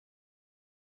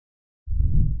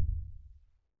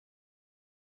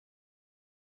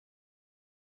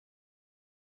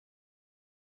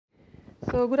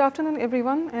So good afternoon,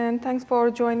 everyone, and thanks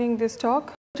for joining this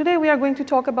talk. Today we are going to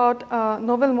talk about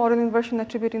novel model inversion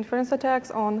attribute inference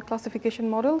attacks on classification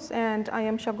models, and I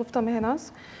am Shagufta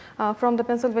Mehnaz from the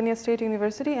Pennsylvania State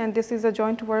University, and this is a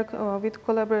joint work with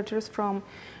collaborators from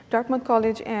Dartmouth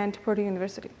College and Purdue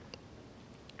University.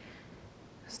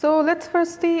 So let's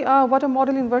first see what a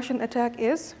model inversion attack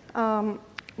is.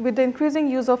 With the increasing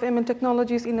use of ML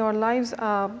technologies in our lives,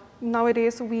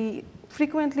 nowadays we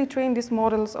frequently train these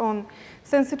models on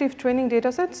sensitive training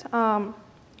datasets,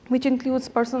 which includes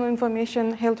personal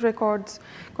information, health records,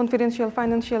 confidential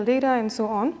financial data, and so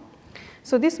on.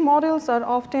 So these models are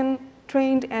often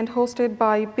trained and hosted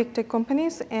by big tech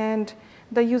companies, and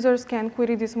the users can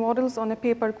query these models on a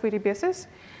pay-per-query basis.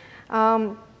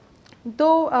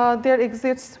 Though there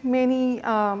exists many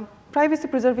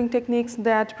privacy-preserving techniques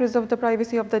that preserve the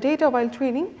privacy of the data while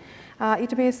training,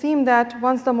 it may seem that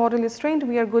once the model is trained,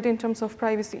 we are good in terms of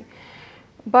privacy.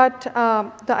 But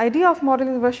the idea of model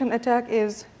inversion attack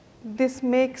is this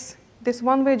makes this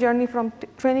one-way journey from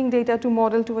training data to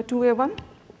model to a two-way one,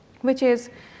 which is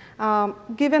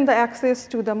given the access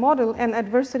to the model, an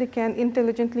adversary can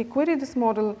intelligently query this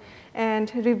model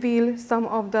and reveal some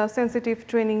of the sensitive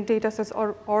training datasets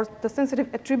or the sensitive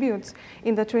attributes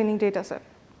in the training dataset.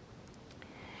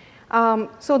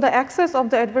 So the access of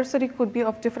the adversary could be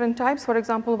of different types, for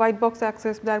example, white box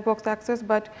access, black box access,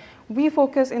 but we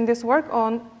focus in this work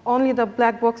on only the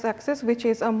black box access, which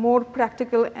is a more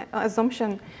practical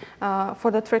assumption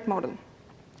for the threat model.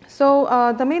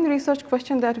 So the main research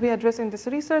question that we address in this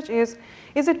research is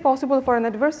it possible for an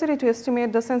adversary to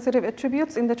estimate the sensitive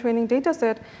attributes in the training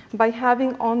dataset by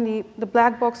having only the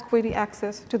black box query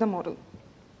access to the model?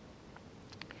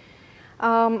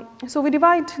 So we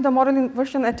divide the model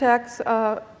inversion attacks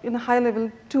in a high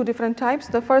level two different types.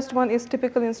 The first one is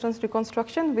typical instance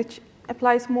reconstruction, which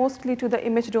applies mostly to the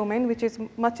image domain, which is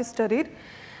much studied,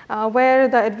 where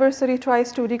the adversary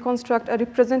tries to reconstruct a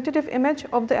representative image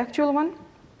of the actual one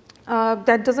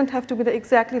that doesn't have to be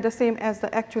exactly the same as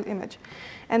the actual image.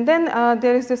 And then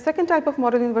there is the second type of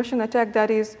model inversion attack,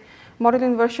 that is model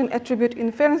inversion attribute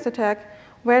inference attack,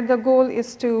 where the goal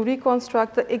is to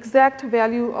reconstruct the exact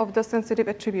value of the sensitive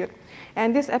attribute.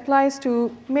 And this applies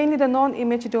to mainly the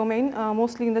non-image domain,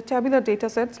 mostly in the tabular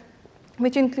datasets,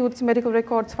 which includes medical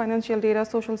records, financial data,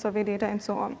 social survey data, and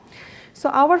so on. So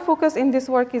our focus in this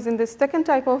work is in this second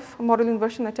type of model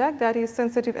inversion attack, that is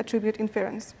sensitive attribute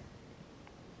inference.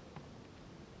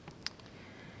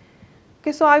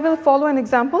 Okay, so I will follow an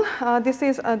example. This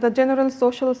is the general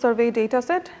social survey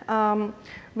dataset,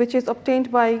 which is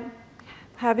obtained by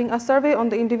having a survey on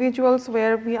the individuals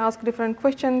where we ask different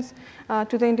questions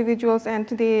to the individuals, and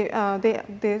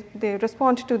they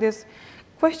respond to these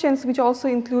questions, which also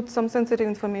include some sensitive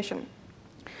information.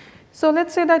 So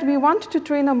let's say that we want to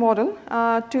train a model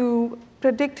to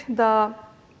predict the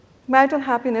marital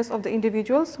happiness of the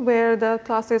individuals, where the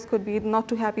classes could be not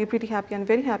too happy, pretty happy, and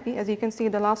very happy, as you can see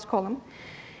in the last column.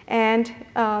 And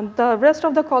the rest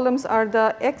of the columns are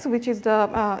the X, which is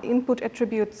the input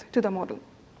attributes to the model.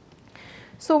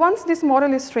 So once this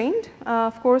model is trained,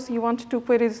 of course, you want to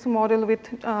query this model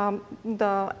with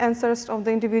the answers of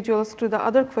the individuals to the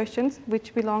other questions,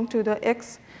 which belong to the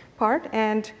X part,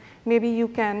 and maybe you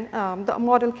can, the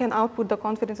model can output the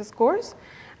confidence scores.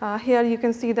 Here you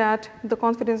can see that the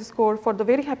confidence score for the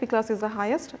very happy class is the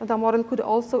highest. The model could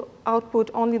also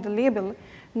output only the label,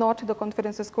 not the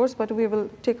confidence scores, but we will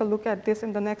take a look at this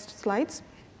in the next slides.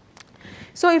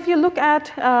 So if you look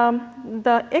at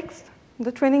the X,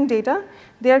 the training data,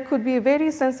 there could be very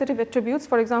sensitive attributes.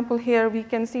 For example, here we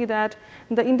can see that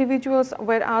the individuals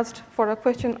were asked for a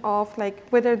question of like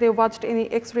whether they watched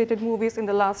any X-rated movies in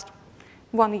the last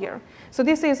 1 year. So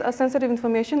this is a sensitive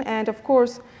information, and of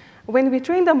course, when we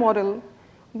train the model,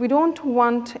 we don't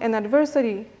want an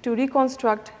adversary to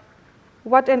reconstruct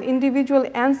what an individual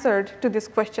answered to this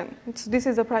question. This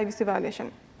is a privacy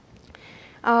violation.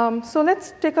 So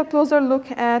let's take a closer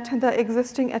look at the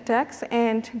existing attacks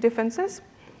and defenses.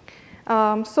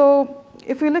 So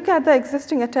if we look at the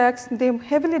existing attacks, they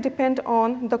heavily depend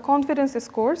on the confidence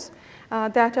scores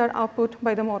that are output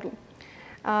by the model.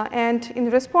 And in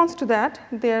response to that,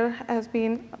 there has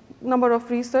been a number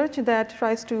of research that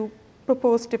tries to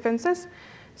propose defenses.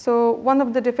 So one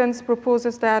of the defense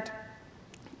proposes that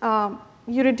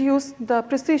you reduce the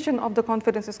precision of the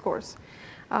confidence scores.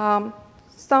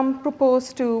 Some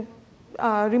propose to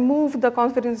remove the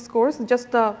confidence scores,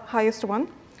 just the highest one,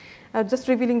 just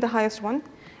revealing the highest one.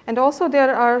 And also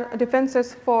there are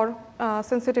defenses for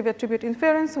sensitive attribute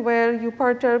inference, where you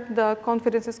perturb the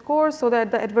confidence score so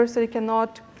that the adversary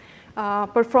cannot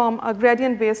perform a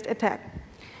gradient-based attack.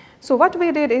 So what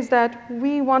we did is that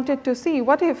we wanted to see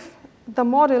what if the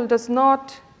model does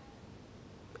not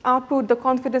output the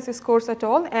confidence scores at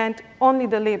all and only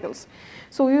the labels.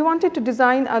 So we wanted to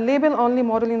design a label-only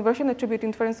model inversion attribute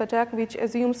inference attack which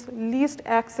assumes least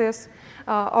access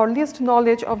or least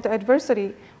knowledge of the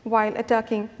adversary while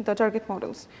attacking the target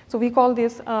models. So we call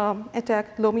this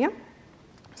attack LOMIA.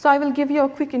 So I will give you a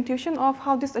quick intuition of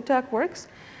how this attack works.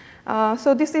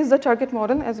 So this is the target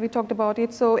model as we talked about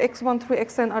it. So x1 through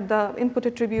xn are the input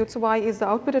attributes, y is the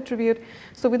output attribute.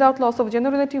 So without loss of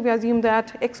generality, we assume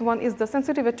that x1 is the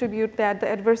sensitive attribute that the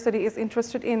adversary is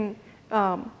interested in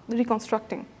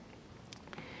reconstructing.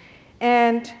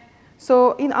 And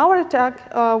so in our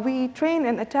attack, we train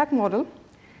an attack model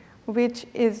which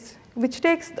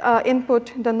takes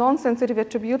input the non-sensitive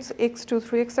attributes x2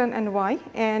 through xn and y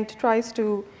and tries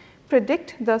to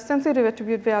predict the sensitive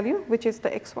attribute value, which is the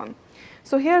x1.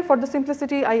 So here, for the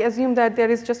simplicity, I assume that there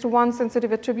is just one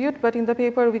sensitive attribute, but in the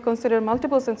paper, we consider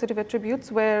multiple sensitive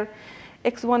attributes where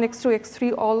x1, x2,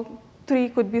 x3, all three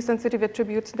could be sensitive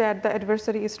attributes that the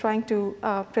adversary is trying to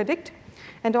predict.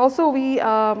 And also, we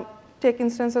take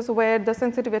instances where the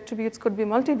sensitive attributes could be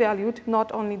multi-valued,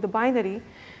 not only the binary.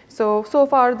 So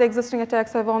far, the existing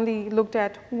attacks have only looked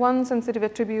at one sensitive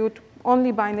attribute,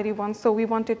 only binary ones. So we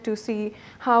wanted to see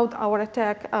how our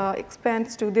attack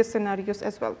expands to these scenarios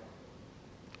as well.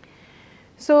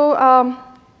 So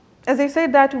as I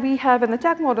said that we have an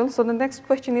attack model, so the next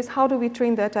question is how do we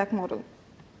train the attack model?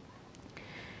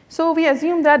 So we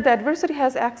assume that the adversary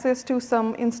has access to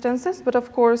some instances, but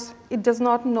of course, it does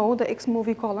not know the X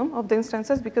movie column of the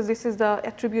instances because this is the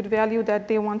attribute value that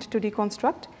they want to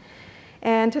deconstruct.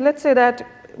 And let's say that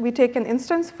we take an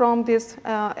instance from this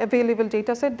available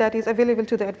data set that is available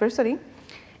to the adversary,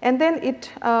 and then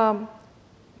it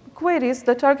queries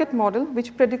the target model,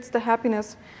 which predicts the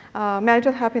happiness,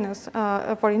 marital happiness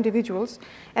for individuals,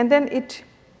 and then it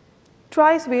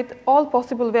tries with all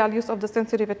possible values of the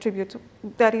sensitive attributes,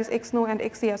 that is XNO and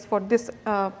XES for this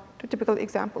typical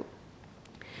example.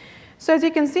 So as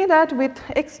you can see that with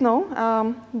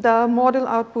XNO, the model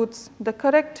outputs the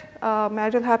correct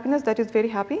marital happiness, that is very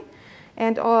happy,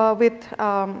 and with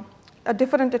a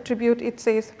different attribute, it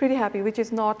says pretty happy, which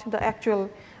is not the actual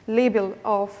label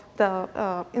of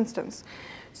the instance.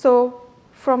 So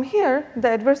from here, the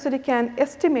adversary can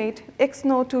estimate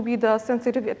XNO to be the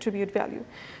sensitive attribute value.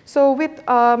 So with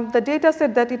the data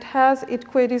set that it has, it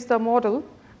queries the model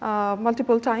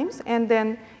multiple times, and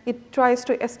then it tries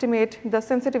to estimate the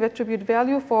sensitive attribute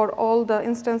value for all the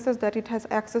instances that it has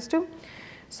access to.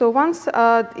 So once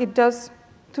it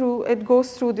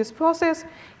goes through this process,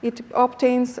 it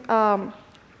obtains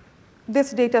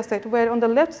this data set, where on the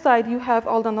left side you have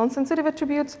all the non-sensitive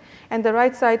attributes, and the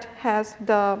right side has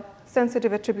the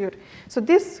sensitive attribute. So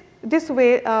this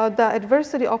way, the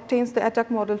adversary obtains the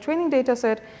attack model training data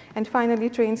set and finally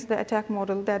trains the attack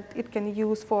model that it can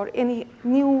use for any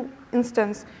new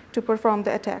instance to perform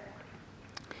the attack.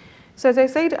 So as I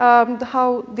said,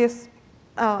 how this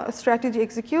strategy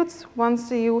executes, once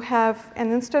you have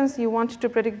an instance you want to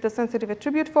predict the sensitive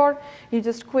attribute for, you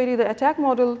just query the attack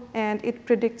model and it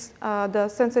predicts the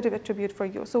sensitive attribute for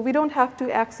you. So we don't have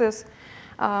to access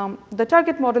the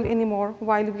target model anymore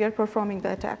while we are performing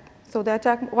the attack. So the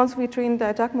attack, once we train the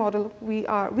attack model, we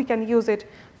can use it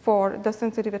for the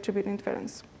sensitive attribute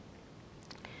inference.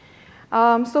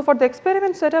 So for the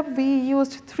experiment setup, we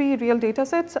used 3 real data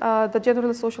sets, the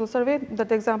general social survey,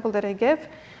 the example that I gave,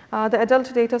 the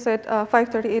adult data set,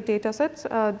 538 data sets.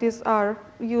 These are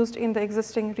used in the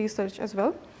existing research as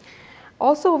well.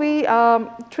 Also, we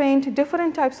trained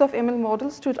different types of ML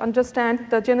models to understand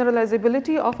the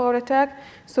generalizability of our attack.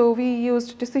 So we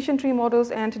used decision tree models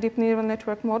and deep neural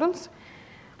network models.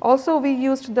 Also, we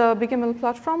used the Big ML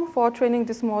platform for training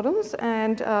these models,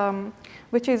 and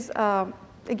which is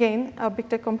again a big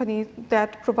tech company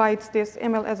that provides this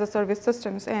ML as a service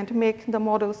systems and make the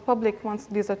models public once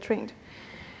these are trained.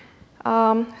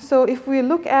 So if we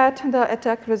look at the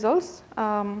attack results,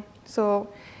 so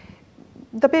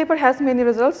the paper has many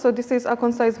results, so this is a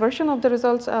concise version of the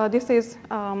results. This is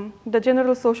the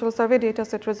general social survey data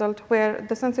set result, where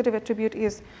the sensitive attribute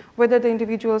is whether the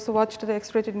individuals watched the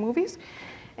X-rated movies.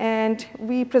 And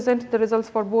we present the results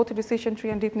for both decision tree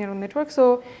and deep neural network.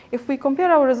 So if we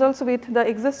compare our results with the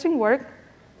existing work,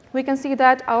 we can see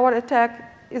that our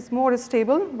attack is more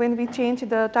stable when we change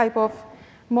the type of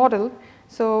model.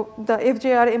 So the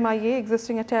FJR MIA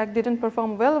existing attack didn't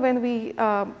perform well when we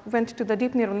went to the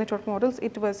deep neural network models.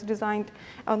 It was designed,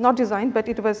 not designed, but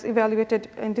it was evaluated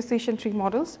in decision tree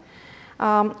models.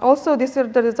 Also, these are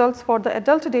the results for the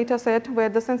adult data set, where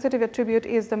the sensitive attribute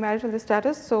is the marital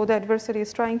status. So the adversary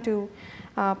is trying to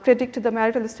predict the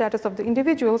marital status of the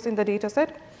individuals in the data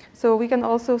set. So we can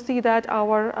also see that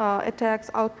our attacks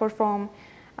outperform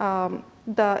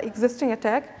the existing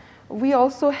attack. We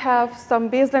also have some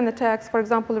baseline attacks, for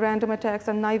example, random attacks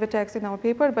and naive attacks in our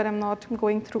paper, but I'm not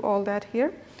going through all that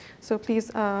here. So please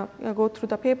go through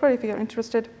the paper if you're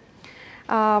interested.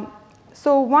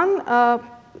 So one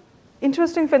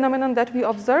interesting phenomenon that we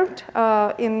observed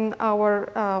in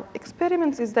our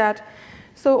experiments is that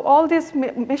so all these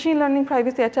machine learning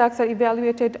privacy attacks are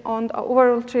evaluated on the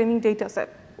overall training data set.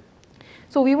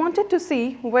 So we wanted to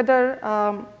see whether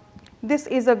this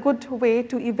is a good way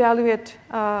to evaluate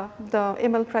the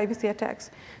ML privacy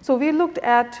attacks. So we looked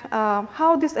at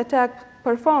how this attack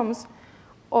performs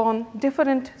on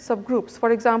different subgroups.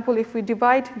 For example, if we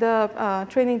divide the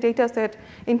training data set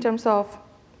in terms of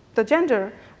the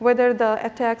gender, whether the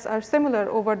attacks are similar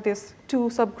over these two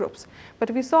subgroups. But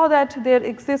we saw that there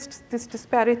exists this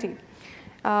disparity.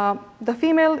 The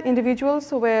female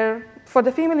individuals were, for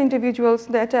the female individuals,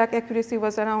 the attack accuracy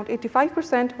was around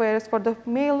 85%, whereas for the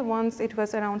male ones, it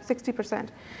was around 60%.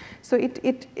 So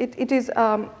it is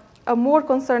a more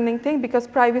concerning thing because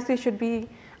privacy should be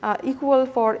equal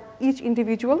for each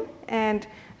individual, and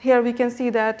here we can see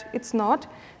that it's not.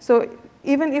 So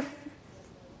even if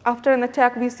after an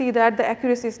attack we see that the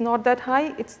accuracy is not that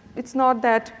high, it's not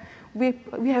that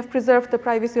we have preserved the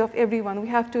privacy of everyone. We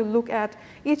have to look at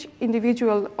each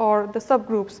individual or the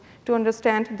subgroups to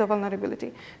understand the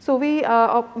vulnerability. So we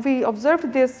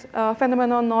observed this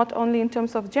phenomenon not only in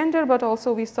terms of gender, but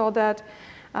also we saw that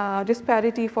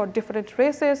disparity for different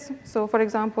races. So for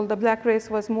example, the black race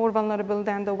was more vulnerable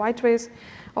than the white race.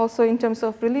 Also in terms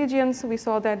of religions, we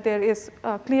saw that there is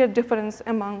a clear difference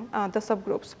among the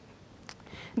subgroups.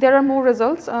 There are more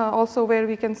results also where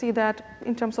we can see that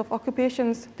in terms of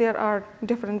occupations, there are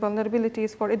different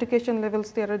vulnerabilities. For education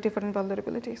levels, there are different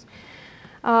vulnerabilities.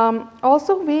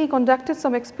 Also, we conducted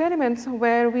some experiments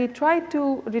where we tried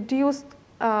to reduce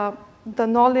the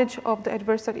knowledge of the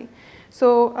adversary.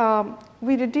 So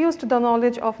we reduced the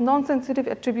knowledge of non-sensitive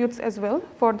attributes as well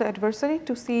for the adversary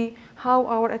to see how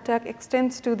our attack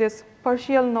extends to this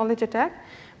partial knowledge attack.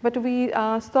 But we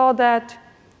saw that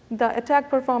the attack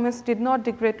performance did not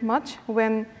degrade much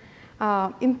when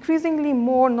increasingly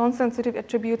more non-sensitive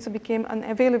attributes became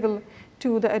unavailable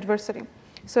to the adversary.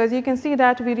 So as you can see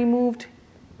that we removed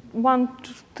 1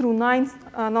 through 9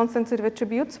 non-sensitive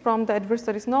attributes from the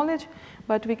adversary's knowledge,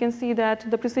 but we can see that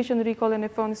the precision, recall, and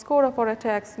F1 score of our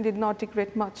attacks did not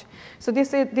degrade much. So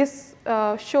this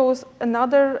shows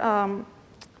another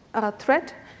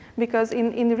threat, because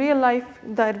in real life,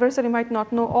 the adversary might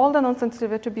not know all the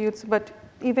non-sensitive attributes, but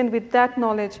even with that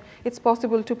knowledge, it's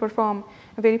possible to perform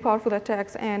very powerful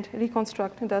attacks and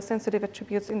reconstruct the sensitive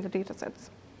attributes in the data sets.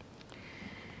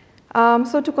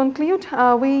 So to conclude,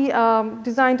 we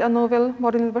designed a novel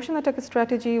model inversion attack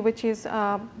strategy, which is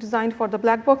designed for the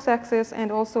black box access,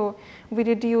 and also we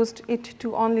reduced it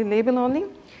to only label only.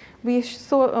 We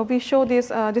show this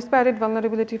disparate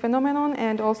vulnerability phenomenon,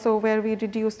 and also where we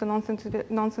reduce the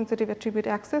non-sensitive attribute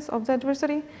access of the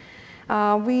adversary.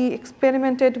 We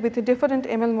experimented with different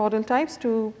ML model types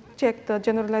to check the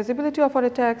generalizability of our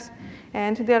attacks,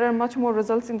 and there are much more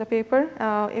results in the paper.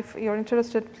 If you're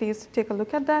interested, please take a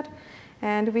look at that.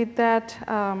 And with that,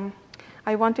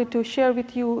 I wanted to share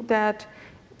with you that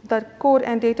the code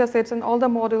and data sets and all the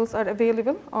models are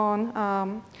available on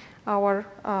our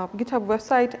GitHub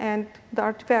website, and the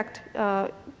artifact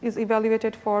is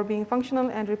evaluated for being functional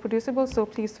and reproducible, so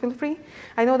please feel free.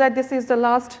 I know that this is the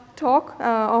last talk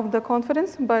of the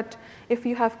conference, but if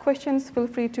you have questions, feel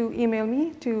free to email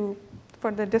me to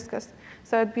further discuss.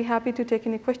 So I'd be happy to take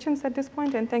any questions at this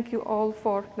point, and thank you all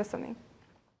for listening.